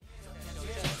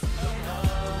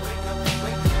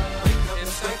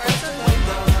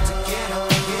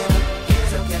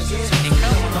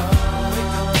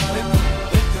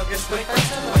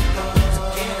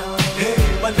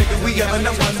having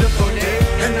a wonderful day.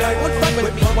 And I won't fight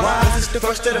with my wives, it's the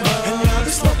first of the month. And I'll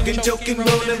be smoking, joking,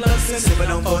 rolling blunts and sipping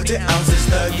on 40 ounces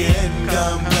again.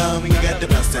 Come, we got the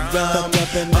blunts and rum.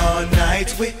 All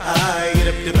night we high, get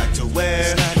up the back to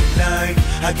where 99.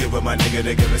 I get with my nigga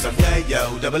to give me some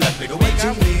yo. Double up, nigga, what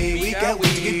you need? We got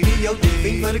weed to get P.O.D.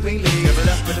 Fiend for the green league. Double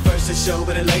up for the first to show,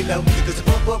 but it lay low. Cause the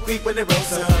pump creep when it rolls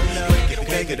so. You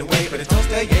can't get away, but it don't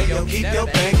stay, yo. Keep your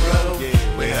bankroll.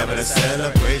 We're having a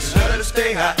celebration, let us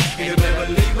stay high. And you'll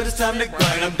never leave when it's time to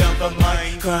grind. I'm down for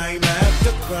mine, crime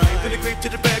after crime. Finna creep to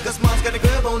the back, cause mom's got a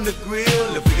grub on the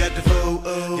grill. If we got the food,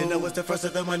 you know it's the first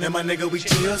of the month. And my nigga, we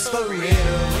chills for real. Wake up,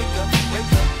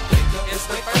 wake up, wake up. It's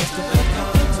the first of the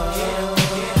month.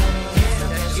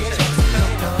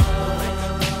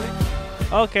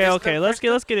 Okay, let's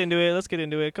get into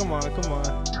it. Come on.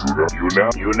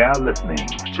 You're now listening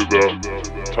to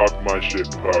the Talk My Shit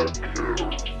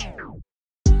podcast.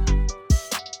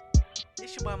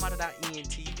 It's your boy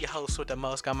Mando.ent, your host with the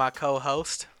most. Got my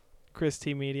co-host, Chris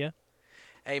T Media.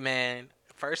 Hey man,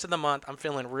 first of the month, I'm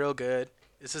feeling real good.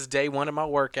 This is day one of my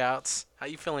workouts. How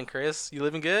you feeling, Chris? You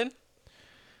living good?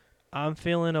 I'm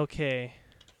feeling okay.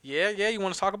 Yeah. You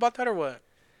want to talk about that or what?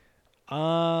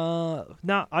 No,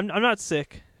 I'm not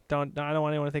sick. I don't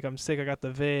want anyone to think I'm sick. I got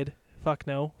the vid. Fuck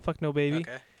no, baby.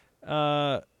 Okay.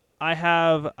 I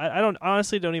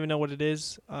honestly don't even know what it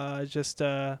is. Just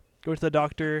go to the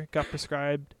doctor, got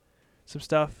prescribed some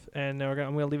stuff, and I'm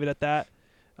gonna leave it at that.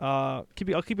 I'll keep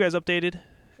you guys updated.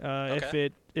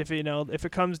 Okay. If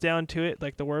it comes down to it,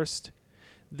 like the worst,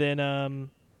 then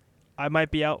I might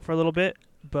be out for a little bit,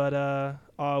 but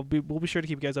we'll be sure to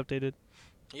keep you guys updated.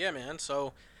 Yeah, man.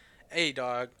 So, hey,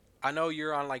 dog. I know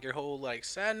you're on like your whole like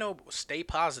sad note. Stay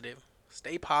positive.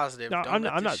 Stay positive. No, Don't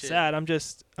I'm not shit. sad. I'm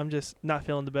just not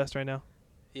feeling the best right now.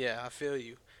 Yeah, I feel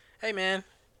you. Hey, man.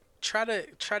 Try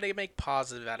to make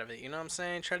positive out of it. You know what I'm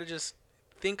saying? Try to just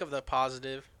think of the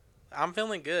positive. I'm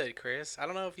feeling good, Chris. I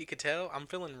don't know if you could tell. I'm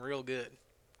feeling real good.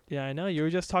 Yeah, I know. You were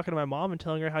just talking to my mom and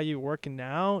telling her how you're working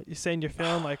now. You're saying you're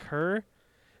feeling like her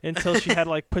until she had to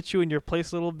like put you in your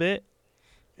place a little bit.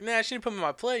 Nah, she didn't put me in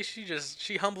my place.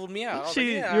 She humbled me out. I was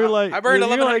You're like, I burned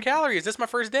 1,100 like, calories. This is my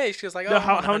first day. She was like, no,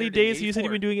 how many days you said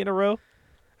you've been doing it in a row?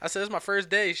 I said, this is my first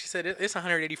day. She said, it's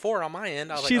 184 on my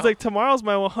end. I was She's like, tomorrow's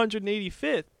my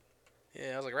 185th.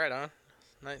 Yeah, I was like, right on.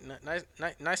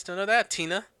 Nice to know that,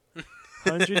 Tina.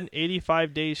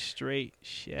 185 days straight.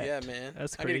 Shit. Yeah, man.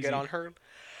 That's crazy. I need to get on her.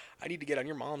 I need to get on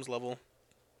your mom's level.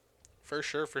 For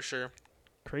sure.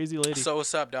 Crazy lady. So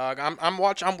what's up, dog? I'm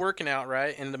working out,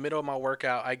 right? In the middle of my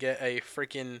workout, I get a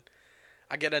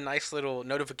nice little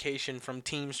notification from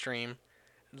Team Stream.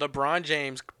 LeBron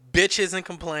James bitches and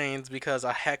complains because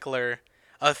a heckler,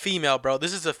 a female, bro.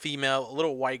 This is a female, a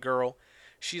little white girl.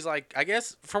 She's like, I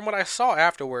guess from what I saw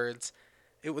afterwards,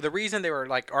 the reason they were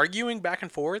like arguing back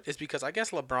and forth is because I guess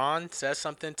LeBron says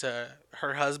something to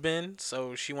her husband,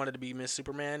 so she wanted to be Miss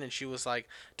Superman, and she was like,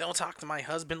 "Don't talk to my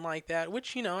husband like that,"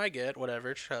 which, I get, whatever,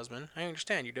 it's your husband. I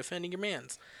understand, you're defending your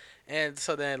mans. And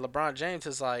so then LeBron James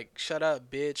is like, "Shut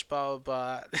up, bitch, blah,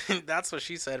 blah, blah." That's what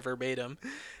she said verbatim.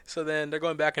 So then they're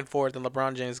going back and forth, and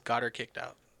LeBron James got her kicked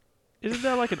out. Isn't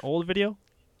that like an old video?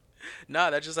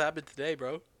 Nah, that just happened today,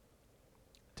 bro.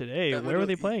 Today? Where were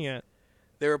they playing at?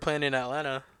 They were playing in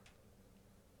Atlanta.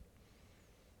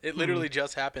 It literally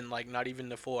just happened, like, not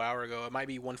even a full hour ago. It might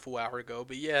be 1 full hour ago,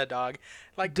 but yeah, dog.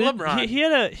 Like, LeBron. He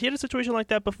had a situation like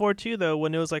that before too, though,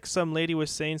 when it was like some lady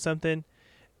was saying something,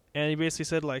 and he basically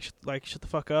said like shut the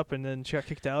fuck up, and then she got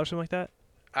kicked out or something like that.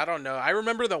 I don't know. I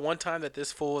remember the one time that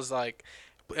this fool was like,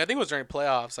 I think it was during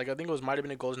playoffs. Like, I think it might have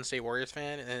been a Golden State Warriors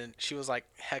fan, and she was like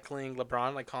heckling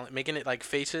LeBron, like making it like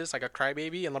faces, like a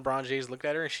crybaby, and LeBron James looked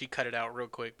at her and she cut it out real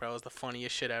quick, bro. It was the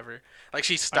funniest shit ever. Like,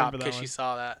 she stopped because she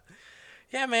saw that.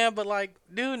 Yeah, man, but like,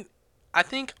 dude, I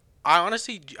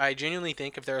genuinely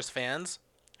think if there was fans,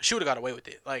 she would have got away with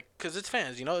it. Like, because it's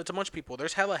fans, it's a bunch of people.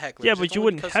 There's hella hecklers. Yeah, but you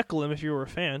wouldn't heckle him if you were a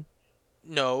fan.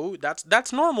 No,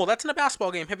 that's normal. That's in a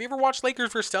basketball game. Have you ever watched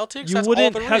Lakers versus Celtics? You that's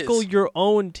wouldn't all there heckle is. your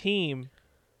own team.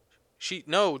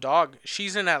 No, dog.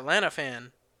 She's an Atlanta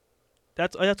fan.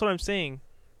 That's what I'm saying.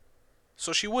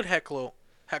 So she would heckle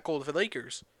the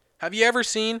Lakers. Have you ever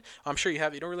seen? I'm sure you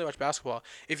have. You don't really watch basketball.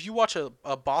 If you watch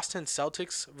a Boston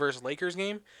Celtics versus Lakers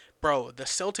game, bro, the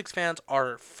Celtics fans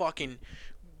are fucking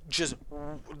just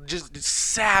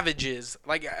savages.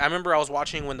 Like, I remember I was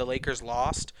watching when the Lakers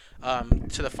lost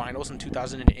to the finals in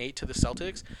 2008 to the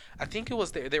Celtics. I think it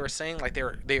was they were saying like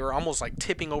they were almost like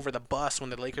tipping over the bus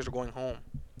when the Lakers were going home.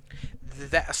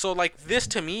 So like, this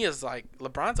to me is like,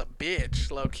 LeBron's a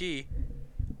bitch, low key,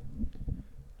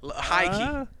 high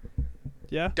key.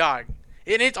 Yeah. Dog,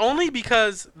 And it's only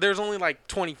because there's only like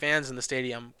 20 fans in the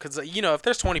stadium. Because, if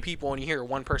there's 20 people and you hear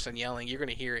one person yelling, you're going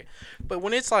to hear it. But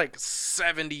when it's like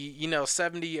 70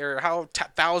 or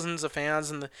thousands of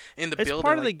fans in the It's building.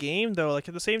 part of the game, though. Like,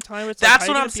 at the same time, it's that's like,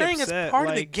 what how I'm you saying. upset? It's part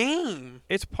of the Like, game.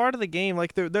 It's part of the game.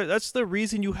 Like, that's the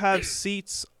reason you have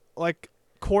seats, like,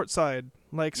 courtside.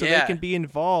 Like, so they can be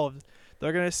involved.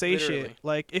 They're gonna say Literally. shit.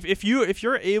 Like if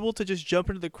you're able to just jump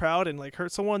into the crowd and like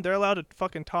hurt someone, they're allowed to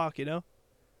fucking talk, you know?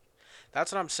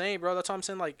 That's what I'm saying, bro. That's what I'm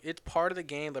saying. Like, it's part of the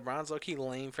game. LeBron's low-key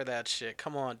lame for that shit.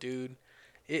 Come on, dude.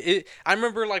 I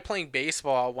remember like playing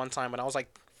baseball one time when I was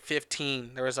like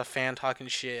 15. There was a fan talking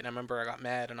shit, and I remember I got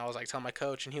mad and I was like telling my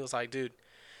coach, and he was like, "Dude,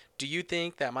 do you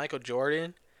think that Michael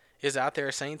Jordan is out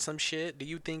there saying some shit? Do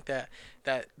you think that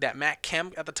Matt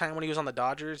Kemp at the time when he was on the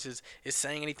Dodgers is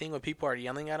saying anything when people are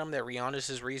yelling at him that Rihanna's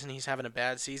his reason he's having a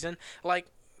bad season? Like,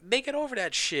 they get over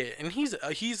that shit, and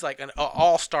he's like an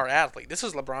all-star athlete. This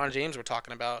is LeBron James we're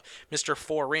talking about, Mr.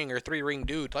 4-ring or 3-ring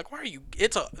dude. Like, why are you?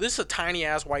 This is a tiny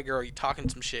ass white girl. You talking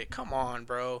some shit? Come on,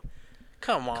 bro.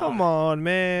 Come on,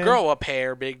 man. Grow a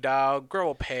pair, big dog.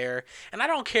 Grow a pair. And I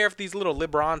don't care if these little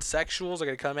LeBron sexuals are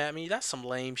gonna come at me. That's some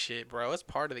lame shit, bro. It's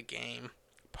part of the game.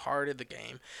 Part of the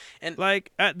game. And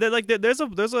like, there's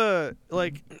a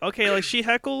like, okay, like she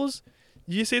heckles,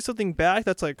 you say something back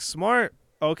that's like smart,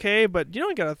 okay, but you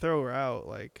don't gotta throw her out,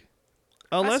 like,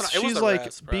 unless she's like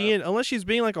unless she's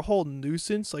being like a whole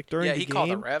nuisance, like during the game. Yeah, he called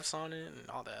the refs on it and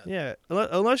all that. Yeah,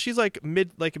 unless she's like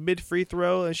mid free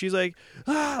throw and she's like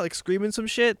like screaming some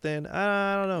shit, then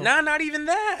I don't know. Nah, not even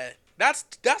that.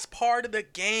 That's part of the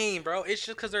game, bro. It's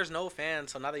just because there's no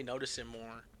fans, so now they notice it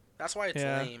more. That's why it's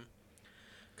lame.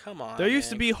 Come on. There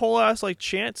used to be whole ass like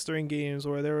chants during games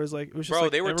where there was like, it was just, bro,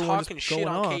 like, they were talking shit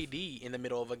on off. KD in the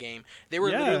middle of a game. They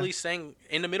were literally saying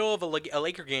in the middle of a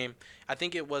Laker game. I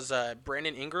think it was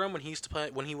Brandon Ingram when he used to play,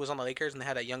 when he was on the Lakers and they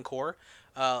had that young core.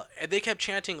 They kept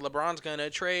chanting, "LeBron's gonna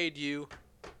trade you.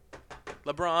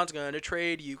 LeBron's gonna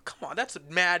trade you." Come on, that's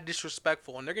mad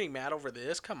disrespectful, and they're getting mad over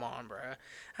this. Come on, bro.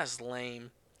 That's lame.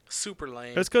 Super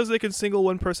lame. It's because they can single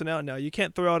one person out now. You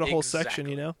can't throw out a whole section,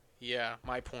 you know. Yeah,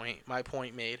 my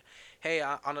point made. Hey,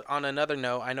 on another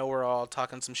note, I know we're all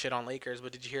talking some shit on Lakers,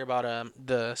 but did you hear about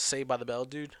the Saved by the Bell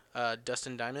dude,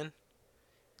 Dustin Diamond?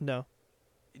 No.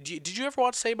 Did you ever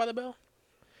watch Saved by the Bell?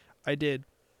 I did.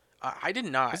 I did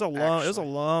not. It was a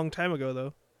long time ago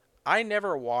though. I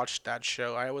never watched that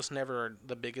show. I was never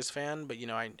the biggest fan, but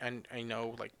I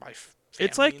know like my.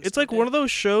 It's like one of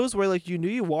those shows where like you knew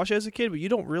you watched it as a kid, but you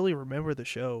don't really remember the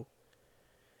show.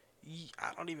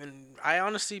 I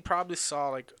honestly probably saw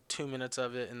like 2 minutes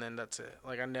of it and then that's it.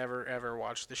 Like I never ever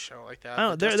watched the show like that. I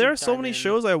don't know. There are so many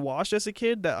shows I watched as a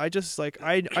kid that I just like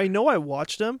I know I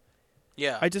watched them.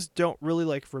 Yeah. I just don't really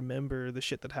like remember the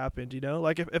shit that happened, you know?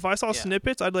 Like if I saw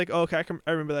snippets, I'd like, oh, okay,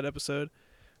 I remember that episode.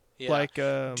 Yeah. Like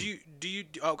do you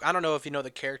I don't know if you know the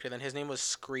character then. His name was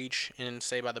Screech in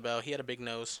Saved by the Bell. He had a big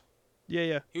nose.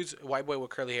 Yeah. He was a white boy with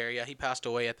curly hair. Yeah, he passed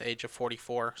away at the age of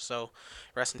 44. So,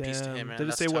 rest in peace to him, man. Did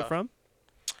it say what from?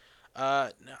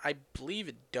 I believe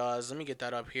it does. Let me get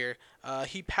that up here.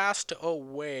 He passed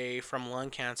away from lung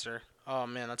cancer. Oh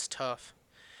man, that's tough.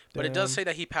 But it does say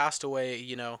that he passed away,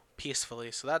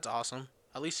 peacefully. So that's awesome.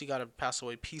 At least he got to pass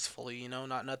away peacefully,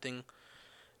 not nothing.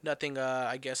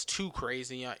 I guess too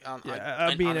crazy.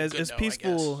 I mean, as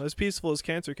peaceful as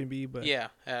cancer can be, but yeah,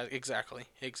 exactly.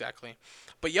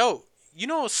 But yo,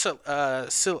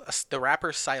 the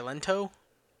rapper Silento?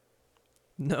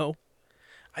 No.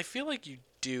 I feel like you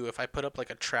do. If I put up like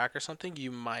a track or something,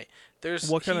 you might.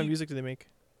 What kind of music do they make?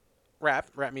 Rap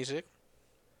music.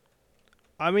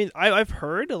 I mean, I've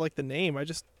heard like the name. I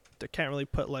can't really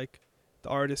put like the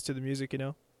artist to the music, you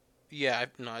know. Yeah,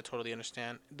 I totally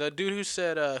understand. The dude who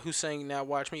said, who sang "Now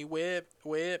Watch Me Whip,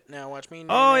 Whip, Now Watch Me."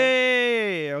 Oh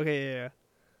yeah, okay, yeah.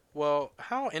 Well,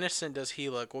 how innocent does he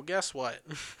look? Well, guess what?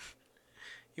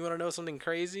 You want to know something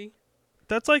crazy?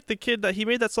 That's like the kid that he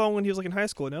made that song when he was like in high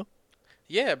school, no?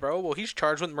 Yeah, bro. Well, he's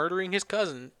charged with murdering his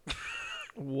cousin.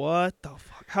 What the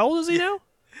fuck? How old is he now?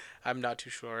 I'm not too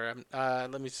sure.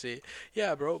 Let me see.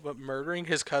 Yeah, bro. But murdering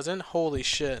his cousin? Holy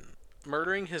shit.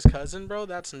 Murdering his cousin, bro?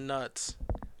 That's nuts.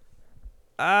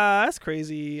 That's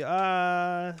crazy.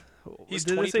 He's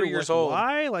did 23 years old.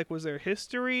 Why? Like, was there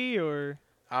history or?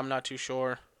 I'm not too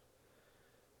sure.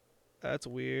 That's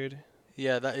weird.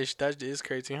 Yeah, that is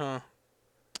crazy, huh?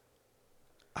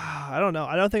 I don't know.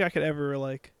 I don't think I could ever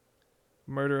like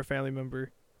murder a family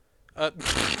member. I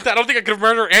don't think I could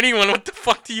murder anyone. What the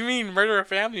fuck do you mean, murder a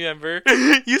family member?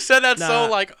 You said that so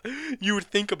like you would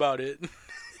think about it.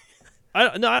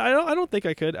 I don't think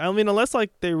I could. I mean, unless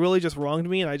like they really just wronged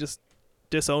me and I just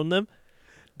disown them.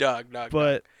 Dog.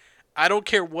 But I don't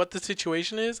care what the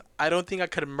situation is. I don't think I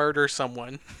could murder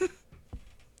someone.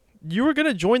 You were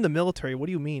gonna join the military. What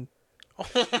do you mean?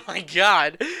 Oh my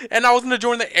god! And I was gonna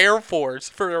join the Air Force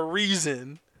for a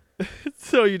reason.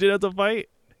 So you didn't have to fight?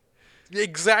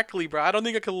 Exactly, bro. I don't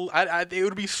think I could. It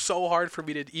would be so hard for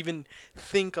me to even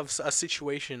think of a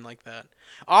situation like that.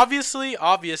 Obviously,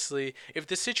 if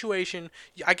the situation,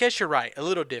 I guess you're right, a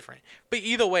little different. But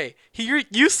either way,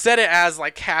 you said it as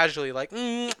like casually, like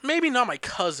maybe not my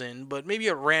cousin, but maybe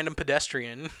a random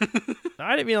pedestrian.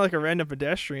 I didn't mean like a random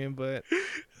pedestrian, but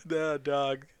nah,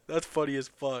 dog, that's funny as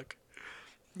fuck.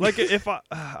 Like if I'm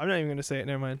not even gonna say it.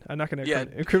 Never mind. I'm not gonna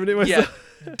incriminate myself.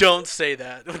 Yeah, don't say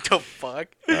that. What the fuck?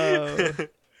 I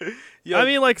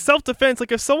mean, like self-defense.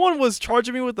 Like if someone was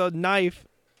charging me with a knife,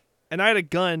 and I had a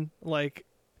gun, like,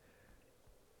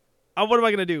 what am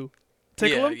I gonna do?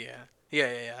 Tickle him?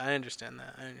 Yeah. I understand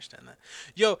that.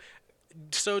 Yo,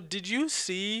 so did you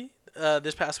see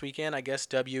this past weekend? I guess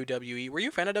WWE. Were you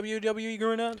a fan of WWE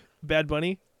growing up? Bad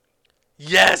Bunny.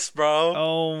 Yes, bro.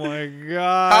 Oh my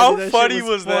god. How funny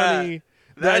was that?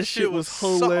 That shit was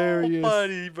hilarious. So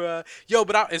funny, bro. Yo,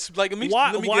 but it's like, let me get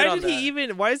on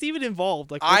that. Why is he even involved?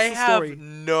 Like, what's I the story? have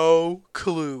no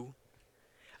clue.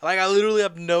 Like, I literally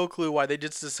have no clue why they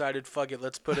just decided, fuck it,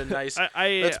 let's put a nice.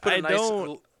 I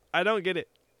don't get it.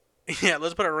 Yeah,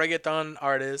 let's put a reggaeton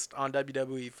artist on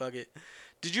WWE. Fuck it.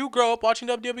 Did you grow up watching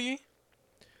WWE?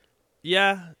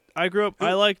 Yeah, I grew up.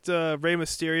 I liked Rey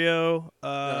Mysterio.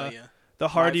 The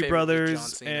Hardy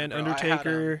Brothers and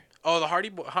Undertaker. The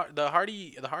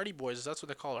Hardy Boys. That's what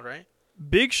they call it, right?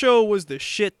 Big Show was the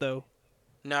shit, though.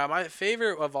 Nah, my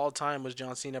favorite of all time was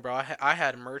John Cena, bro. I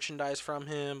had merchandise from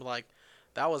him. Like,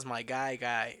 that was my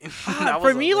guy.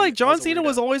 For me, like John Cena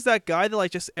was always that guy that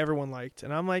like just everyone liked,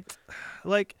 and I'm like,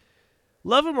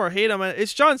 love him or hate him,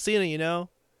 it's John Cena, you know?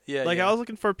 Yeah. Like I was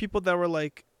looking for people that were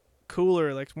like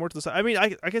cooler, like more to the side. I mean,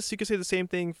 I guess you could say the same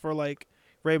thing for like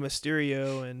Rey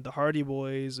Mysterio and the Hardy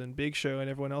Boys and Big Show and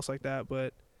everyone else like that,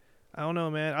 but I don't know,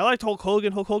 man. I liked Hulk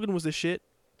Hogan. Hulk Hogan was the shit.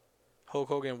 Hulk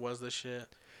Hogan was the shit.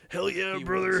 Hell yeah,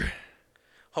 brother.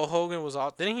 Hulk Hogan was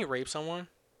off. Didn't he rape someone?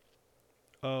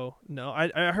 Oh, no.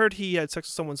 I heard he had sex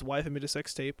with someone's wife and made a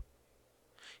sex tape.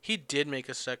 He did make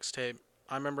a sex tape.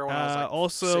 I remember when I was like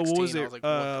also, 16, what was it? I was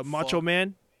like, Macho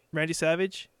Man? Randy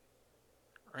Savage?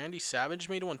 Randy Savage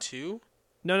made one too?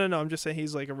 No. I'm just saying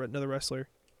he's like another wrestler.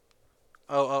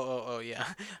 Oh, yeah.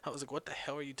 I was like, what the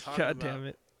hell are you talking about? God damn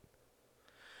it.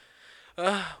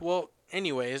 Well,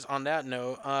 anyways, on that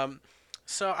note,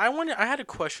 so I had a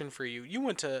question for you.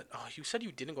 You said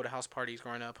you didn't go to house parties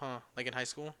growing up, huh? Like in high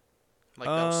school? Like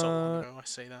that was so long ago, I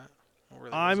say that.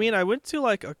 Really I mean, I went to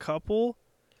like a couple,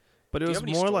 but it was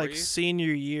more stories? like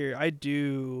senior year. I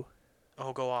do.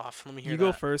 Oh, go off. Let me hear You that.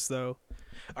 go first, though.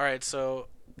 All right, so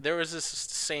there was this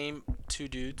same two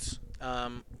dudes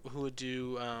who would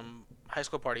do high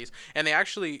school parties, and they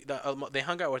actually they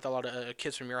hung out with a lot of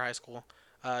kids from your high school.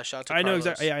 Shout out to Carlos. I know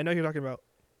exactly. Yeah, I know who you're talking about.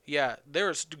 Yeah,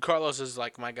 Carlos is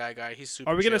like my guy. He's super.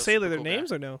 Are we gonna say their cool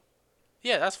names guy. or no?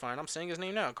 Yeah, that's fine. I'm saying his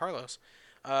name now, Carlos.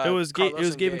 It was Gabe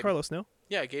and Carlos, no?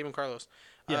 Yeah, Gabe and Carlos.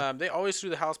 Yeah. They always do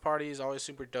the house parties, always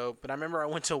super dope. But I remember I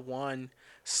went to one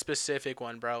specific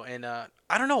one, bro, and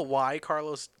I don't know why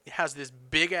Carlos has this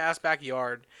big ass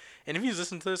backyard. And if he's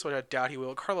listening to this, which I doubt he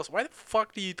will, Carlos, why the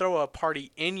fuck do you throw a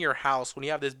party in your house when you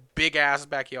have this big ass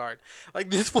backyard?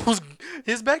 Like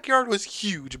his backyard was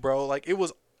huge, bro. Like it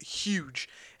was huge.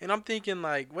 And I'm thinking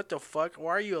like, what the fuck?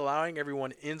 Why are you allowing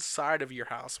everyone inside of your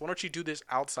house? Why don't you do this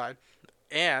outside?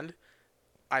 And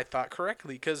I thought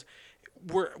correctly, because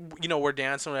we're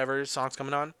dancing whenever song's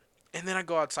coming on, and then I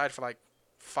go outside for like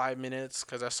 5 minutes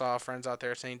because I saw friends out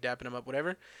there saying dapping them up,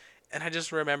 whatever. And I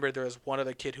just remembered there was one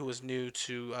other kid who was new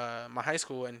to my high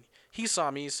school, and he saw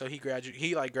me, so he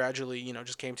gradually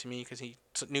just came to me because he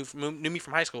knew me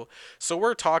from high school. So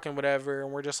we're talking whatever,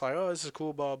 and we're just like, oh, this is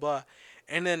cool, blah blah.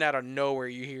 And then out of nowhere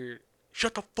you hear,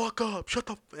 shut the fuck up,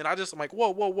 and I'm like,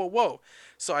 whoa.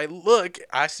 So I look,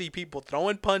 I see people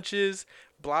throwing punches,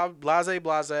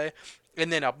 blase, and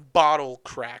then a bottle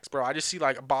cracks, bro. I just see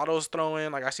like bottles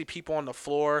throwing, like I see people on the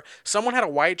floor. Someone had a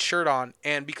white shirt on,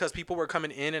 and because people were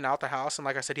coming in and out the house, and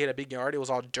like I said, he had a big yard, it was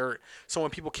all dirt. So when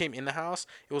people came in the house,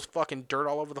 it was fucking dirt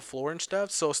all over the floor and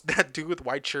stuff. So that dude with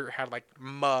white shirt had like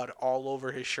mud all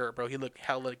over his shirt, bro. He looked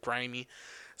hella grimy.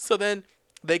 So then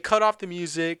they cut off the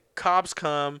music, cops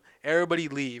come, everybody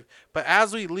leave. But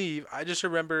as we leave, I just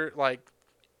remember like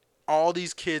all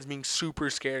these kids being super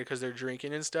scared because they're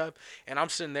drinking and stuff. And I'm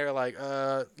sitting there like,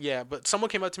 yeah. But someone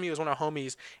came up to me, it was one of our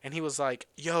homies, and he was like,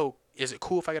 yo, is it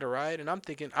cool if I get a ride? And I'm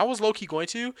thinking, I was low-key going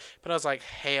to, but I was like,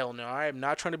 hell no, I am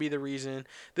not trying to be the reason.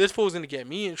 This fool's going to get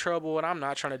me in trouble, and I'm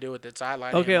not trying to deal with it.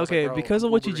 Okay. Because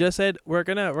of what you just said, we're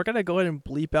gonna go ahead and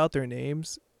bleep out their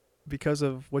names because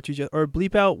of what you just, or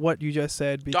bleep out what you just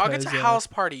said. Because, dog, it's a house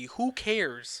party. Who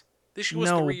cares? This shit was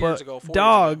 3 years ago, 4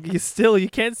 dog, years ago. you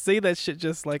can't say that shit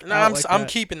just like. Nah, I'm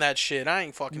keeping that shit. I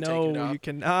ain't fucking taking it out. No, you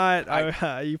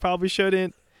cannot. You probably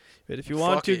shouldn't. But if you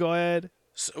want to, go ahead.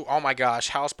 So, oh my gosh,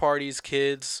 house parties,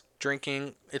 kids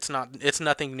drinking. It's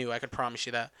nothing new. I could promise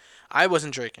you that. I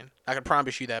wasn't drinking. I could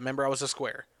promise you that. Remember, I was a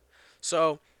square.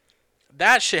 So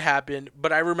that shit happened.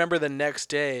 But I remember the next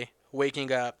day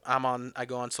waking up. I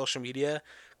go on social media.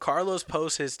 Carlos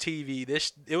posts his TV.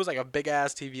 It was like a big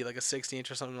ass TV, like a 60-inch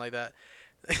or something like that.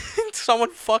 Someone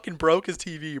fucking broke his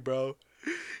TV, bro.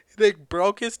 They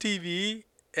broke his TV,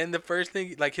 and the first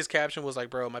thing, like, his caption was like,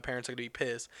 bro, my parents are gonna be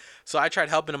pissed. So I tried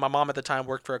helping him. My mom at the time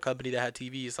worked for a company that had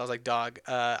TVs. So I was like, dog,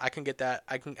 I can get that.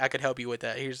 I could help you with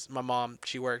that. Here's my mom.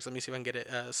 She works. Let me see if I can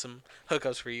get some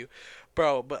hookups for you,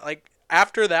 bro. But like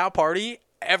after that party,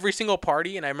 every single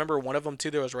party, and I remember one of them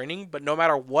too, there was raining, but no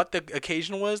matter what the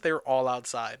occasion was, they were all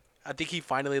outside. I think he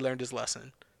finally learned his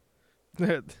lesson.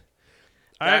 I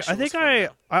think I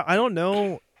don't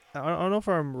know. I don't know if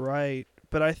I'm right,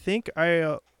 but I think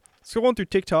scrolling through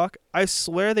TikTok, I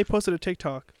swear they posted a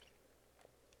TikTok.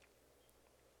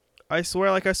 I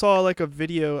swear, like, I saw like a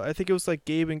video. I think it was like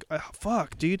Gabe and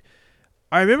fuck, dude.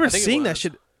 I remember seeing that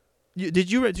shit. Do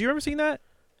you remember seeing that?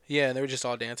 Yeah, they were just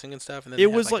all dancing and stuff. And then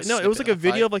it was like it was like a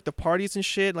video of like the parties and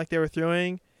shit, like they were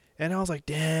throwing, and I was like,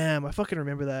 damn, I fucking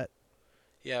remember that.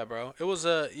 Yeah, bro. It was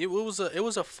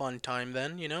a fun time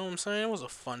then. You know what I'm saying? It was a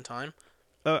fun time.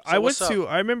 I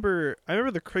remember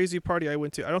the crazy party I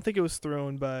went to. I don't think it was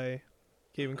thrown by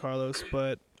Gabe and Carlos,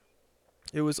 but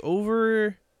it was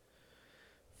over.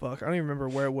 Fuck, I don't even remember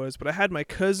where it was, but I had my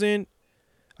cousin,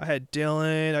 I had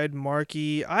Dylan, I had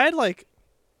Marky, I had like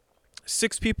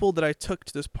 6 people that I took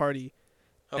to this party,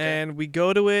 and we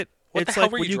go to it. It's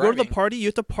like when you go to the party, you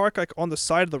have to park like on the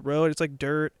side of the road. It's like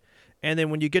dirt, and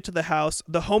then when you get to the house,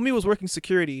 the homie was working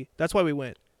security. That's why we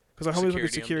went, because our homie was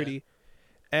working security.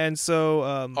 And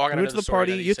so we went to the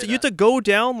party. You have to go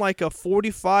down like a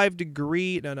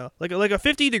 45-degree, like a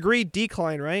 50-degree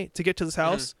decline, right, to get to this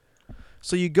house. Mm-hmm.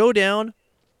 So you go down.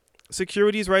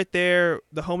 Security's right there.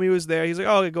 The homie was there. He's like,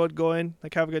 "Oh, okay, go in,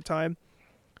 like have a good time."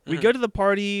 We go to the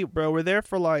party, bro. We're there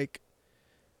for like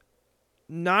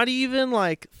not even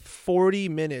like 40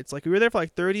 minutes. Like we were there for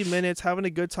like 30 minutes, having a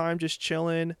good time, just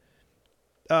chilling.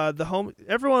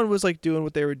 Everyone was like doing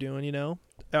what they were doing, you know.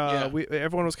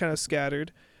 Everyone was kind of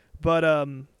scattered, but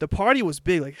the party was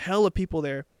big, like hella people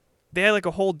there. They had like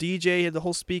a whole DJ, he had the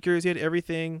whole speakers, he had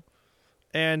everything,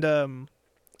 and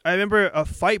I remember a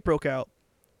fight broke out.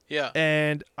 Yeah,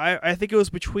 and I think it was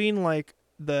between like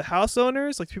the house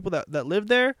owners, like people that lived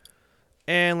there,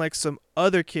 and like some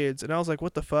other kids, and I was like,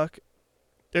 what the fuck?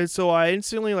 And so I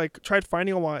instantly like tried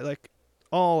finding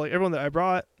all everyone that I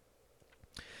brought,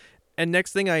 and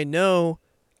next thing I know,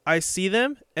 I see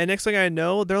them, and next thing I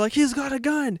know, they're like, he's got a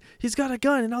gun,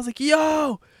 and I was like,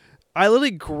 yo! I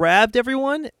literally grabbed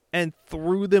everyone and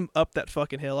threw them up that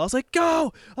fucking hill. I was like,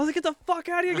 go! I was like, get the fuck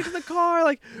out of here, get to the car,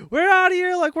 like, we're out of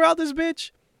here, like, we're out this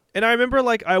bitch. And I remember,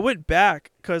 like, I went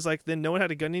back, because, like, then no one had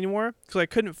a gun anymore, because I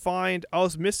couldn't find, I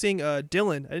was missing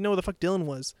Dylan. I didn't know where the fuck Dylan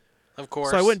was. Of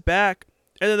course. So I went back,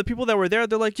 and then the people that were there,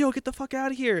 they're like, yo, get the fuck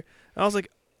out of here. And I was like,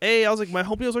 hey, my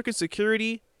homie was working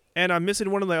security, and I'm missing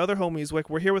one of my other homies. Like,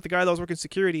 we're here with the guy that was working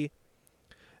security.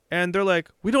 And they're like,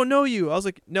 we don't know you. I was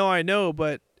like, no, I know,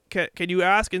 but can you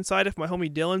ask inside if my homie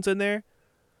Dylan's in there?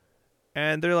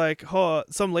 And they're like,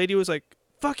 some lady was like,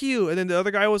 fuck you. And then the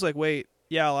other guy was like, wait,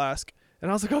 yeah, I'll ask. And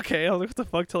I was like, okay. I was like, what the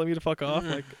fuck, telling me to fuck off?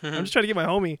 Like, I'm just trying to get my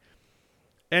homie.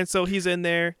 And so he's in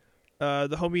there.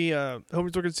 The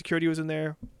homie's working security was in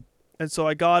there. And so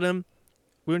I got him.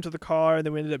 We went to the car, and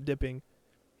then we ended up dipping.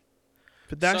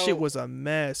 But that shit was a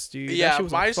mess, dude. Yeah,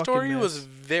 my story was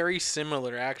very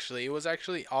similar, actually. It was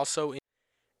actually also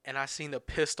and I seen the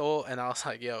pistol, and I was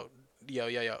like, yo,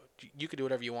 you can do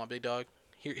whatever you want, big dog.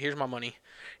 Here's my money.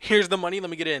 Here's the money.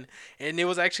 Let me get in. And it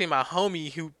was actually my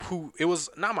homie who it was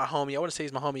not my homie. I wouldn't say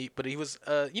he's my homie, but he was,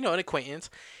 an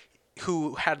acquaintance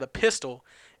who had the pistol.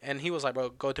 And he was like, bro,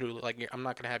 go through. Like, I'm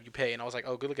not going to have you pay. And I was like,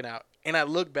 oh, good looking out. And I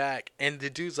look back, and the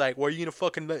dude's like, well, are you going to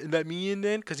fucking let me in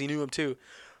then? Because he knew him too.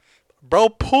 Bro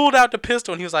pulled out the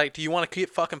pistol, and he was like, do you want to keep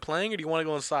fucking playing, or do you want to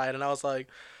go inside? And I was like,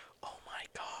 oh, my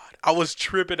God. I was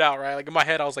tripping out, right? Like in my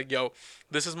head, I was like, "Yo,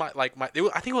 this is my like my."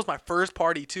 I think it was my first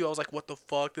party too. I was like, "What the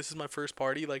fuck? This is my first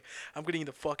party. Like, I'm getting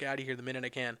the fuck out of here the minute I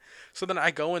can." So then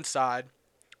I go inside,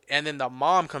 and then the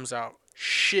mom comes out,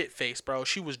 shit face, bro.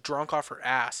 She was drunk off her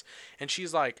ass, and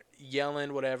she's like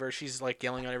yelling, whatever. She's like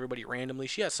yelling at everybody randomly.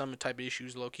 She has some type of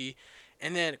issues, low key.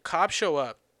 And then cops show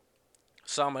up.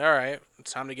 So I'm like, all right,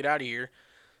 it's time to get out of here.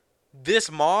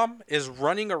 This mom is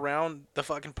running around the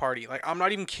fucking party. Like, I'm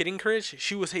not even kidding, Chris.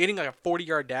 She was hitting like a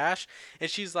 40-yard dash.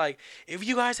 And she's like, if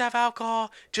you guys have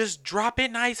alcohol, just drop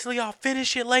it nicely. I'll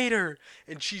finish it later.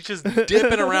 And she's just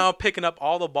dipping around, picking up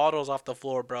all the bottles off the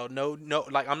floor, bro. No,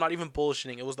 like, I'm not even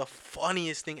bullshitting. It was the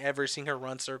funniest thing ever, seeing her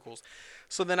run circles.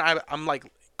 So then I'm like,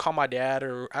 call my dad,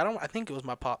 or I think it was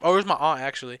my pop. Oh, it was my aunt,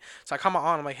 actually. So I call my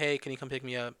aunt. I'm like, hey, can you come pick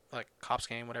me up? Like, cops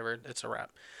came, whatever. It's a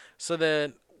wrap. So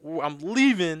then I'm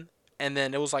leaving. And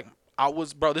then it was like,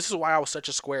 bro, this is why I was such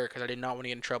a square, because I did not want to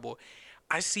get in trouble.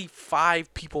 I see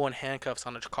 5 people in handcuffs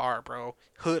on the car, bro.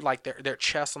 Hood, like their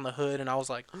chest on the hood. And I was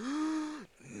like,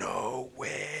 no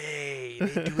way.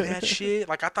 They do that shit?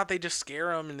 Like, I thought they just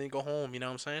scare them and then go home. You know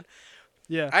what I'm saying?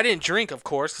 Yeah. I didn't drink, of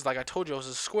course, because like I told you, I was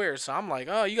a square. So I'm like,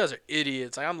 oh, you guys are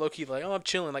idiots. Like, I'm low-key like, oh, I'm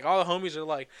chilling. Like, all the homies are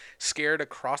like scared to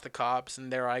cross the cops.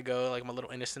 And there I go, like my little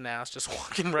innocent ass just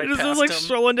walking right past them. Just like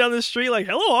strolling down the street like,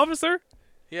 hello, officer.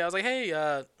 Yeah, I was like,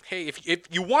 hey, if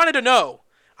you wanted to know,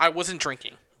 I wasn't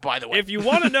drinking, by the way. If you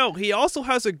want to know, he also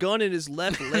has a gun in his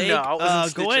left leg. No, I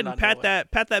wasn't go ahead and pat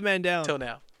that man down. Till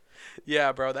now.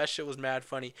 Yeah, bro, that shit was mad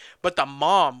funny. But the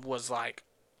mom was like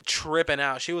tripping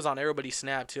out. She was on everybody's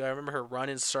snap too. I remember her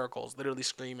running circles, literally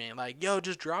screaming like, yo,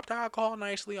 just drop the alcohol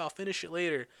nicely. I'll finish it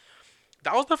later.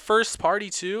 That was the first party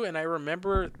too, and I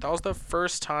remember that was the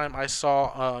first time I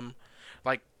saw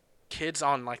like kids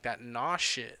on like that Nosh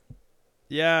shit.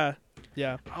 Yeah.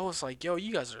 I was like, yo,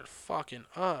 you guys are fucking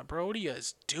up, bro. What are you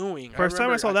guys doing? First time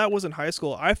I saw that was in high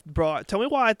school. Tell me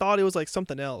why I thought it was like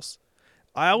something else.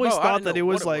 I always thought that it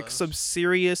was like some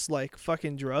serious like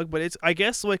fucking drug, but I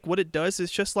guess like what it does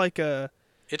is just like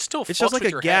it's just like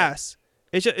a gas.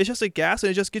 It's just a gas,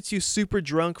 and it just gets you super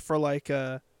drunk for like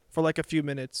a few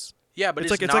minutes. Yeah, but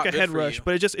it's like a head rush,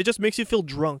 but it just makes you feel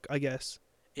drunk, I guess.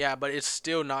 Yeah, but it's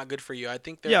still not good for you. I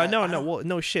think.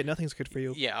 No shit. Nothing's good for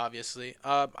you. Yeah, obviously.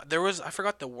 I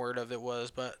forgot the word of it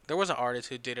was, but there was an artist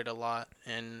who did it a lot,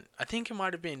 and I think it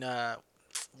might have been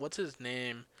what's his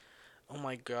name? Oh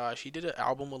my gosh, he did an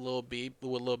album with Lil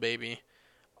Baby.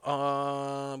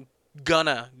 Gunna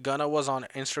was on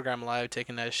Instagram Live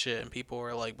taking that shit, and people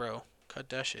were like, "Bro, cut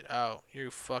that shit out.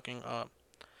 You're fucking up."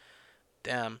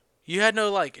 Damn. You had no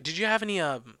like? Did you have any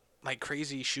like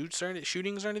crazy shootings or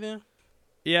anything?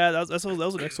 Yeah, that was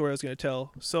the next story I was gonna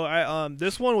tell. So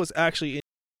this one was actually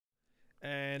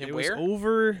it was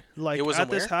over like at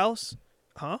this house,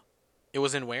 huh? It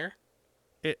was in where?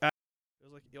 It was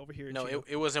like over here. No,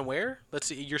 it was in where? Let's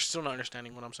see. You're still not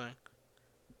understanding what I'm saying.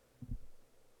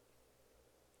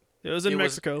 It was in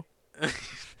Mexico.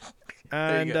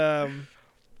 And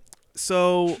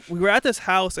so we were at this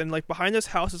house, and like behind this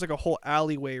house is like a whole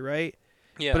alleyway, right?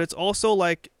 Yeah. But it's also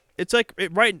like. It's like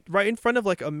right in front of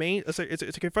like a main. It's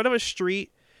like in front of a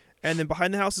street, and then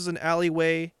behind the house is an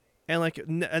alleyway, and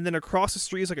then across the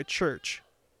street is like a church.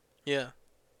 Yeah.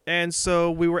 And so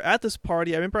we were at this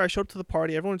party. I remember I showed up to the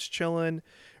party. Everyone's chilling.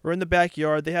 We're in the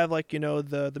backyard. They have like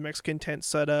the Mexican tent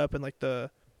set up and like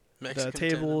the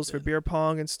tables for beer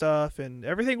pong and stuff, and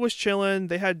everything was chilling.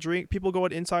 They had people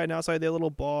going inside and outside their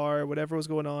little bar, whatever was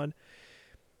going on.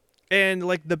 And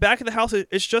like the back of the house,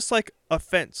 it's just like a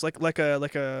fence, like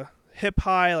a hip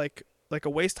high, like a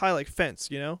waist high, like fence,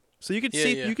 So you could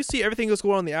see everything that's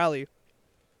going on in the alley.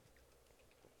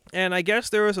 And I guess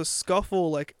there was a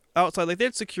scuffle like outside, like they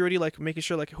had security, like making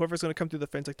sure like whoever's gonna come through the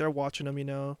fence, like they're watching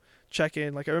them,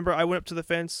 checking. Like I remember I went up to the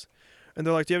fence, and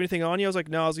they're like, "Do you have anything on you?" I was like,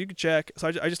 "No." I was like, "You can check." So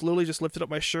I just literally just lifted up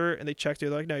my shirt, and they checked it.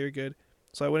 They're like, "No, you're good."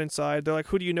 So I went inside. They're like,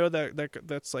 "Who do you know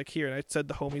that's like here?" And I said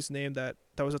the homie's name that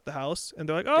was at the house. And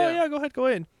they're like, "Oh yeah, go ahead, go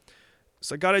in."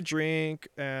 So I got a drink,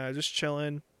 just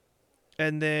chilling.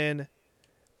 And then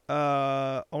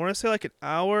I want to say like an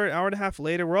hour and a half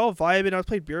later, we're all vibing. I was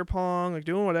playing beer pong, like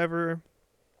doing whatever.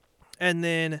 And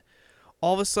then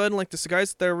all of a sudden, like the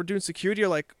guys that were doing security are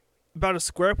like about to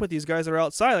square up with these guys that are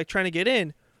outside, like trying to get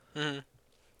in. Mm-hmm.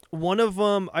 One of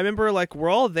them, I remember, like, we're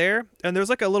all there, and there's,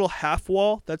 like, a little half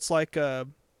wall that's, like,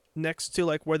 next to,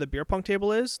 like, where the beer pong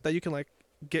table is that you can, like,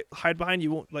 hide behind.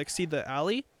 You won't, like, see the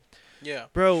alley. Yeah.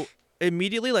 Bro,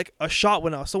 immediately, like, a shot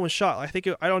went off. Someone shot.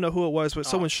 I don't know who it was, but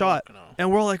someone shot. No.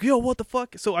 And we're all like, yo, what the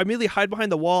fuck? So I immediately hide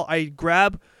behind the wall. I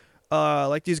grab,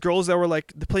 like, these girls that were,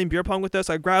 like, playing beer pong with us.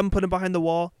 I grab them, put them behind the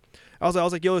wall. I was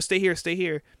like, yo, stay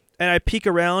here. And I peek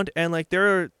around, and, like,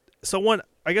 they're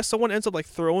I guess someone ends up like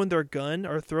throwing their gun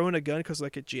or throwing a gun because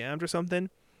like it jammed or something,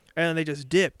 and then they just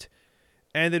dipped,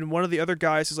 and then one of the other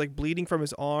guys is like bleeding from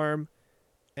his arm,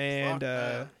 and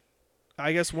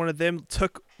I guess one of them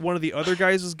took one of the other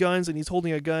guys' guns and he's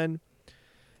holding a gun.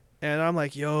 And I'm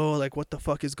like, yo, like, what the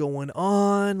fuck is going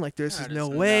on? Like, this is no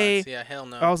way. Nuts. Yeah, hell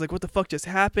no. I was like, what the fuck just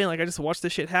happened? Like, I just watched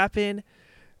this shit happen.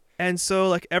 And so,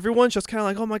 like, everyone's just kind of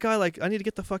like, oh my God, like, I need to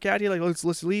get the fuck out of here. Like,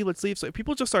 let's leave. So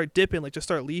people just start dipping, like, just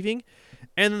start leaving.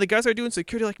 And then the guys that are doing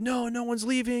security, like, no one's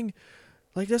leaving.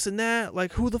 Like, this and that.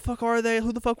 Like, who the fuck are they?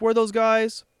 Who the fuck were those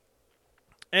guys?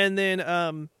 And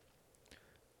then,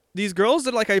 these girls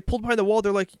that, like, I pulled behind the wall,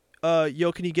 they're like,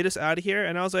 yo, can you get us out of here?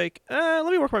 And I was like, let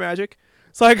me work my magic.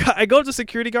 So I go up to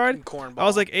security guard. I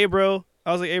was like, hey, bro.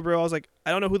 I was like,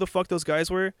 I don't know who the fuck those guys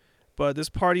were, but this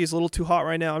party is a little too hot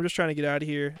right now. I'm just trying to get out of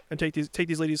here and take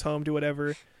these ladies home, do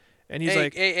whatever. And he's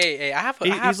like, hey, I have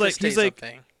to state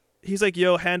something. He's like,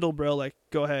 yo, handle, bro. Like,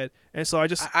 go ahead. And so I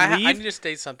just leave. I need to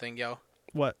state something, yo.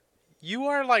 What? You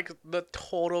are like the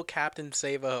total Captain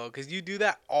Save-A-Ho because you do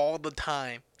that all the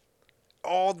time.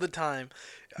 All the time.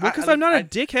 Well, because I'm not a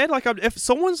dickhead. Like, if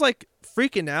someone's like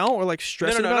freaking out or like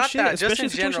stressing about shit, especially in a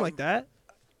situation like that.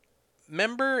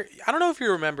 Remember, I don't know if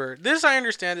you remember this. I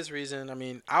understand this reason. I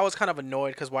mean, I was kind of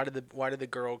annoyed because why did the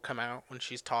girl come out when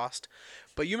she's tossed?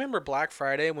 But you remember Black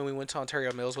Friday when we went to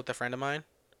Ontario Mills with a friend of mine?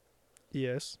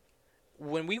 Yes.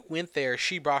 When we went there,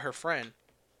 she brought her friend.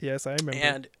 Yes, I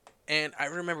remember. And I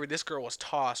remember this girl was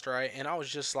tossed, right? And I was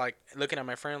just like looking at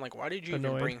my friend like, why did you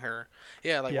even bring her?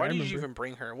 Yeah, like why did you even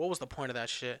bring her? What was the point of that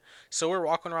shit? So we're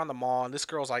walking around the mall and this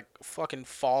girl's like fucking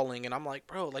falling and I'm like,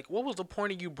 bro, like what was the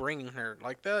point of you bringing her?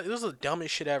 Like that, it was the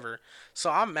dumbest shit ever. So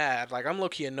I'm mad, like I'm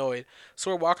low-key annoyed.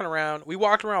 So we're walking around. We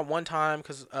walked around one time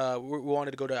because we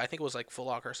wanted to go to, I think it was like Foot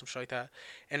Locker or some shit like that.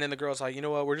 And then the girl's like, you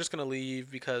know what? We're just gonna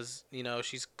leave because you know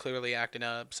she's clearly acting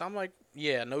up. So I'm like,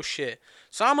 yeah, no shit.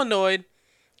 So I'm annoyed.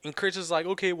 And Chris is like,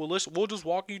 okay, well, we'll just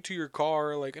walk you to your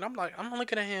car. Like, and I'm like, I'm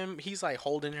looking at him. He's like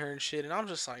holding her and shit. And I'm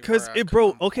just like,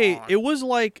 it was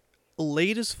like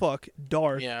late as fuck,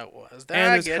 dark. Yeah, it was.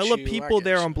 And there's hella people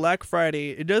there on Black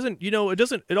Friday. It doesn't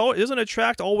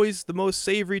attract always the most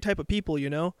savory type of people,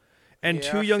 you know? And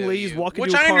two young ladies walking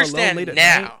to a car alone late at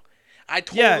night. I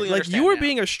totally understand. Like you were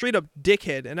being a straight up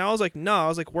dickhead, and I was like, no, I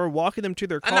was like, we're walking them to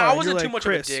their car. No, I wasn't too much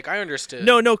of a dick. I understood.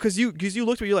 No, because you looked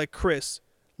at me, you're like, Chris,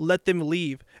 let them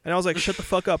leave. And I was like, shut the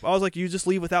fuck up. I was like, you just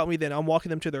leave without me then. I'm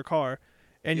walking them to their car.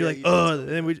 And you're like, ugh. And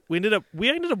then we ended up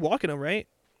walking them, right?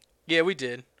 Yeah, we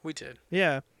did.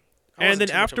 Yeah. And then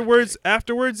afterwards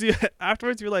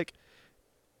you're like,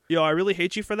 yo, I really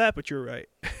hate you for that, but you're right.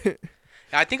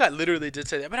 I think I literally did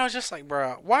say that, but I was just like,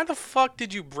 bro, why the fuck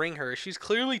did you bring her? She's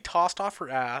clearly tossed off her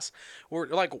ass. Or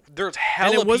like, there's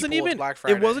hella people at Black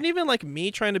Friday. It wasn't even like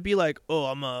me trying to be like, oh,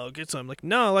 I'm gonna get some. Like,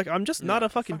 no, like I'm just not a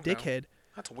fucking dickhead.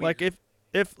 That's weird. Like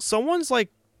if someone's like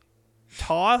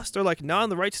tossed or like not in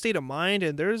the right state of mind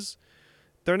and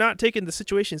they're not taking the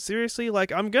situation seriously,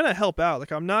 like I'm gonna help out.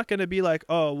 Like I'm not gonna be like,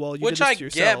 oh well, you did this to yourself.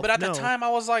 Which I get, but at the time I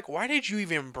was like, why did you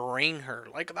even bring her?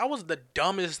 Like that was the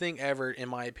dumbest thing ever in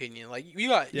my opinion. Like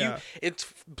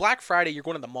it's Black Friday, you're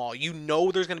going to the mall. You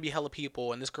know there's gonna be hella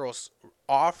people and this girl's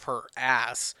off her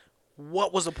ass.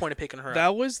 What was the point of picking her up?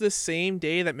 That was the same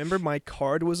day that, remember, my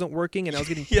card wasn't working and I was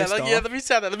getting pissed off. Yeah, let me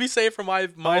say that. Let me say it from my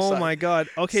side. Oh my god.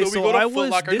 Okay, so I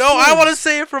was. I want to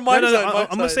say it from my side.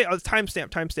 I'm gonna say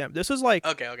timestamp. This was like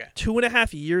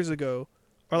 2.5 years ago,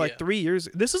 or like 3 years.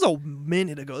 This is a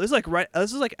minute ago. This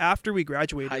is like after we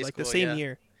graduated, like the same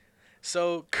year.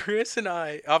 So Chris and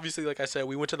I, obviously, like I said,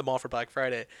 we went to the mall for Black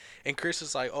Friday, and Chris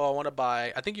is like, "Oh, I want to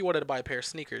buy. I think you wanted to buy a pair of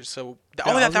sneakers." So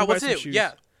that was it.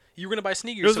 Yeah. You were gonna buy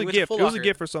sneakers. It was a gift. It was a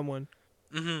gift for someone.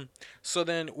 Mm-hmm. So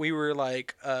then we were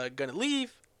like gonna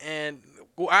leave, and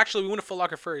actually we went to Foot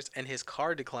Locker first, and his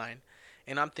card declined,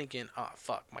 and I'm thinking, oh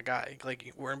fuck, my guy,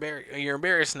 like you're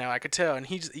embarrassed now. I could tell, and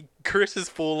Chris is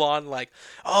full on like,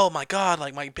 oh my god,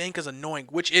 like my bank is annoying,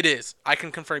 which it is. I can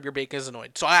confirm your bank is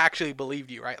annoyed. So I actually believed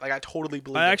you, right? Like I totally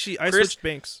believed. I switched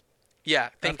banks. Yeah,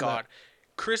 thank God.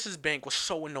 Chris's bank was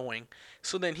so annoying.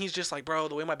 So then he's just like, bro,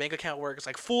 the way my bank account works, it's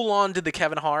like full on did the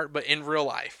Kevin Hart, but in real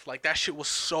life. Like that shit was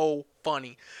so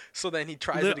funny. So then he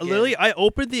tries it again. Literally, I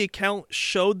opened the account,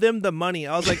 showed them the money.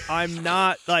 I was like, I'm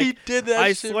not like he did that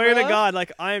I shit, swear bro. to God,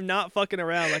 like I am not fucking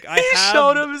around. Like he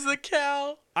showed him his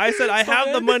account. I said I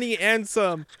have the money and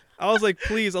some. I was like,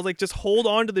 please. I was like, just hold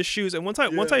on to the shoes. And once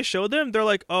I showed them, they're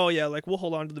like, oh yeah, like we'll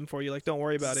hold on to them for you. Like don't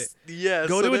worry about it. Yeah.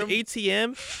 Go to an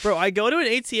ATM, bro. I go to an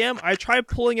ATM. I try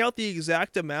pulling out the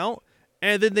exact amount,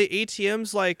 and then the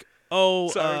ATM's like, oh,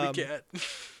 sorry, we can't.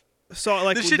 So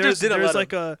like there's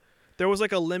like a there was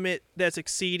like a limit that's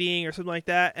exceeding or something like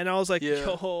that, and I was like,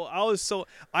 yo,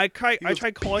 I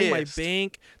tried calling my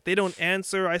bank, they don't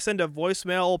answer. I send a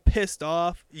voicemail, all pissed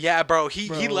off. Yeah, bro,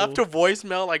 he left a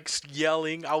voicemail like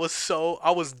yelling. I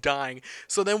was dying.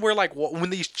 So then we're like, when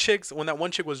that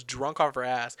one chick was drunk off her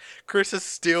ass, Chris is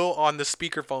still on the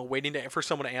speakerphone waiting for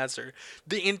someone to answer.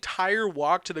 The entire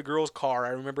walk to the girl's car, I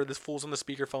remember this fool's on the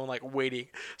speakerphone like waiting.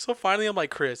 So finally I'm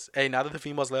like, Chris, hey, now that the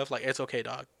female's left, like, it's okay,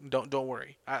 dog. Don't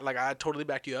worry. I totally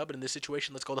backed you up, but in this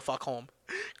situation, let's go the fuck home.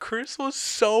 Chris was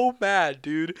so mad,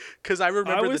 dude, because I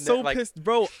remember I was pissed,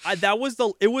 bro.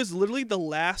 It was literally the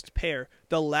last pair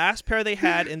they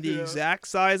had in the exact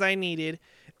size I needed,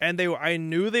 and I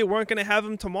knew they weren't gonna have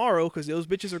them tomorrow because those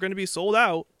bitches are gonna be sold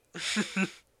out.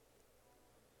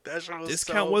 That shit was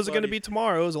Discount wasn't gonna be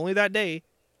tomorrow. It was only that day.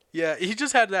 Yeah, he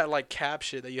just had that like cap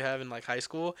shit that you have in like high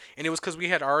school, and it was because we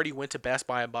had already went to Best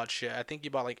Buy and bought shit. I think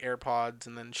you bought like AirPods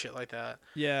and then shit like that.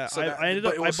 Yeah, so I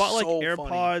bought like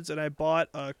AirPods and I bought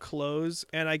clothes,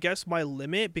 and I guess my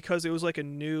limit, because it was like a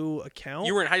new account.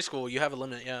 You were in high school. You have a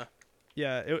limit, yeah.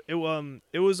 Yeah, it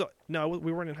was no,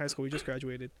 we weren't in high school. We just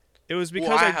graduated. It was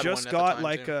because I just got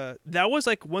like that was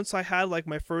like once I had like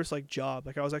my first like job.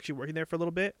 Like I was actually working there for a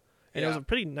little bit, and it was a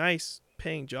pretty nice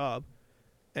paying job,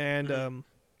 and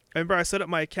I remember I set up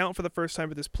my account for the first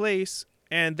time at this place,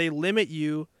 and they limit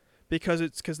you because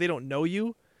they don't know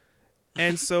you.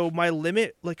 And so my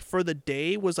limit like for the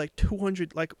day was like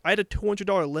 $200. Like I had a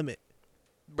 $200 limit.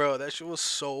 Bro, that shit was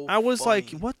so I was funny. like,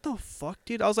 what the fuck,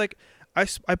 dude? I was like,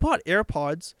 I bought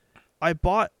AirPods. I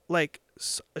bought like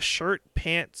a shirt,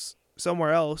 pants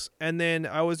somewhere else, and then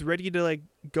I was ready to like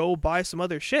go buy some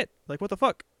other shit. Like, what the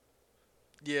fuck?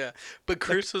 Yeah, but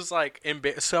Chris was like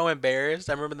so embarrassed.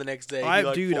 I remember the next day. I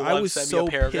was so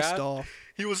pissed off.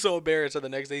 He was so embarrassed. So the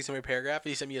next day he sent me a paragraph.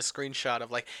 And he sent me a screenshot of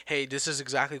like, "Hey, this is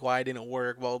exactly why I didn't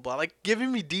work." Blah blah blah. Like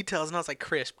giving me details, and I was like,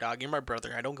 "Chris, dog, you're my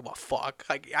brother. I don't give a fuck."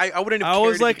 Like I wouldn't have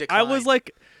cared if you declined. I was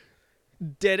like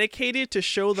dedicated to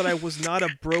show that I was not a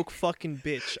broke fucking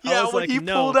bitch. Yeah, I was when like, he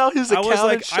no. pulled out his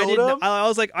account and showed him. I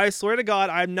was like, I swear to God,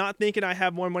 I'm not thinking I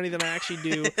have more money than I actually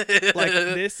do. Like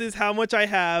this is how much I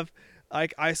have.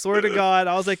 Like, I swear to God,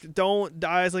 I was like,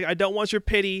 I don't want your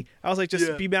pity. I was like,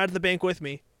 just be mad at the bank with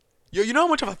me. Yo, you know how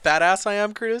much of a fat ass I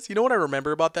am, Chris? You know what I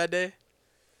remember about that day?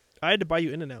 I had to buy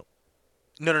you In-N-Out.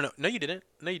 No, you didn't.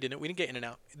 We didn't get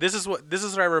In-N-Out. This is what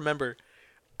I remember.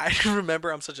 I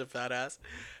remember I'm such a fat ass.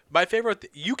 My favorite,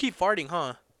 you keep farting,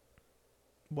 huh?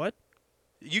 What?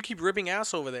 You keep ripping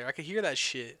ass over there. I could hear that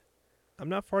shit. I'm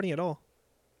not farting at all.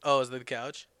 Oh, is that the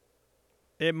couch?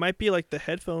 It might be like the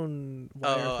headphone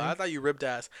wire. Oh, I thought you ripped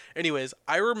ass. Anyways,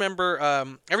 I remember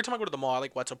every time I go to the mall, I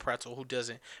like Wetzel Pretzel. Who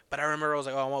doesn't? But I remember I was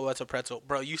like, oh, I want Wetzel Pretzel.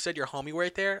 Bro, you said your homie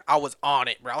right there. I was on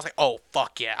it, bro. I was like, oh,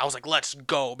 fuck yeah. I was like, let's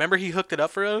go. Remember he hooked it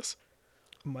up for us?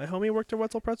 My homie worked at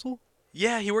Wetzel Pretzel?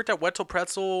 Yeah, he worked at Wetzel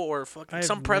Pretzel or fucking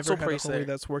some pretzel place there.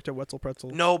 That's worked at Wetzel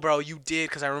Pretzel. No, bro, you did,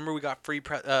 because I remember we got free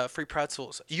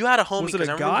pretzels. You had a homie. Was it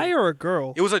a guy or a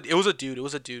girl? It was a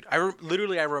dude. I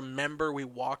remember we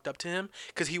walked up to him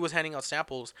because he was handing out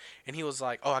samples, and he was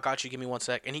like, "Oh, I got you. Give me 1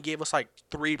 sec." And he gave us like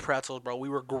 3 pretzels, bro. We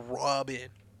were grubbing.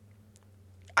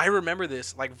 I remember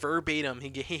this like verbatim.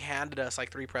 He handed us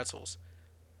like 3 pretzels.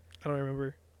 I don't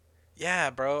remember.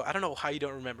 Yeah, bro. I don't know how you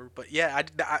don't remember, but yeah,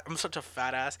 I'm such a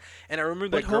fat ass. And I remember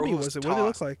that what girl homie who was was it? tossed. What did it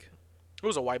look like? It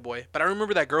was a white boy. But I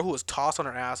remember that girl who was tossed on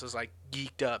her ass was like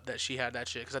geeked up that she had that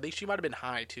shit. Because I think she might have been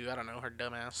high too. I don't know. Her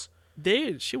dumb ass.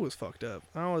 She was fucked up.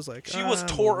 I was like, she was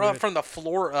tore up from the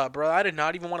floor up, bro. I did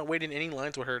not even want to wait in any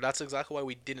lines with her. That's exactly why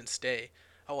we didn't stay.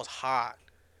 I was hot.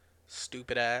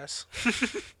 Stupid ass.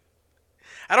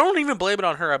 I don't even blame it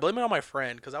on her. I blame it on my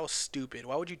friend because I was stupid.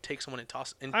 Why would you take someone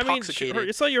intoxicated? I mean,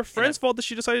 it's not your friend's fault that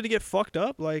she decided to get fucked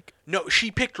up. Like, no,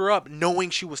 she picked her up knowing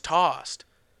she was tossed.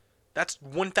 That's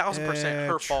 1,000%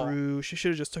 her fault. True. She should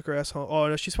have just took her ass home. Oh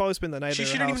no, she's probably spent the night. She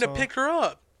shouldn't even have picked her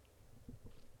up.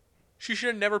 She should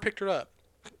have never picked her up.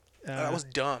 That was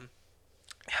dumb.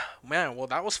 Man, well,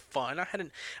 that was fun.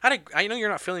 I know you're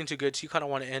not feeling too good, so you kind of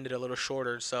want to end it a little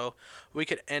shorter. So we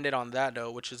could end it on that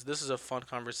note, this is a fun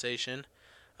conversation.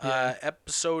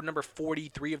 Episode number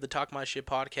 43 of the Talk My Shit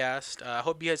podcast. I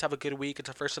hope you guys have a good week. It's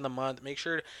the first of the month. Make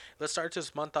sure, let's start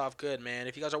this month off good, man.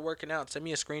 If you guys are working out, send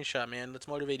me a screenshot, man. Let's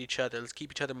motivate each other. Let's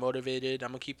keep each other motivated. I'm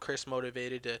going to keep Chris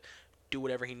motivated to do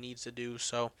whatever he needs to do.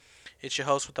 So it's your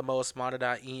host with the most,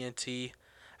 Mando.ent.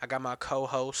 I got my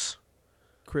co-host,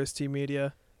 Chris T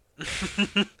Media.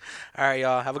 All right,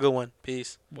 y'all. Have a good one.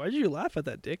 Peace. Why did you laugh at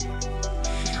that, Dick?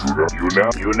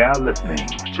 You're now listening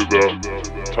to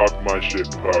the Talk My Shit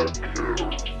podcast.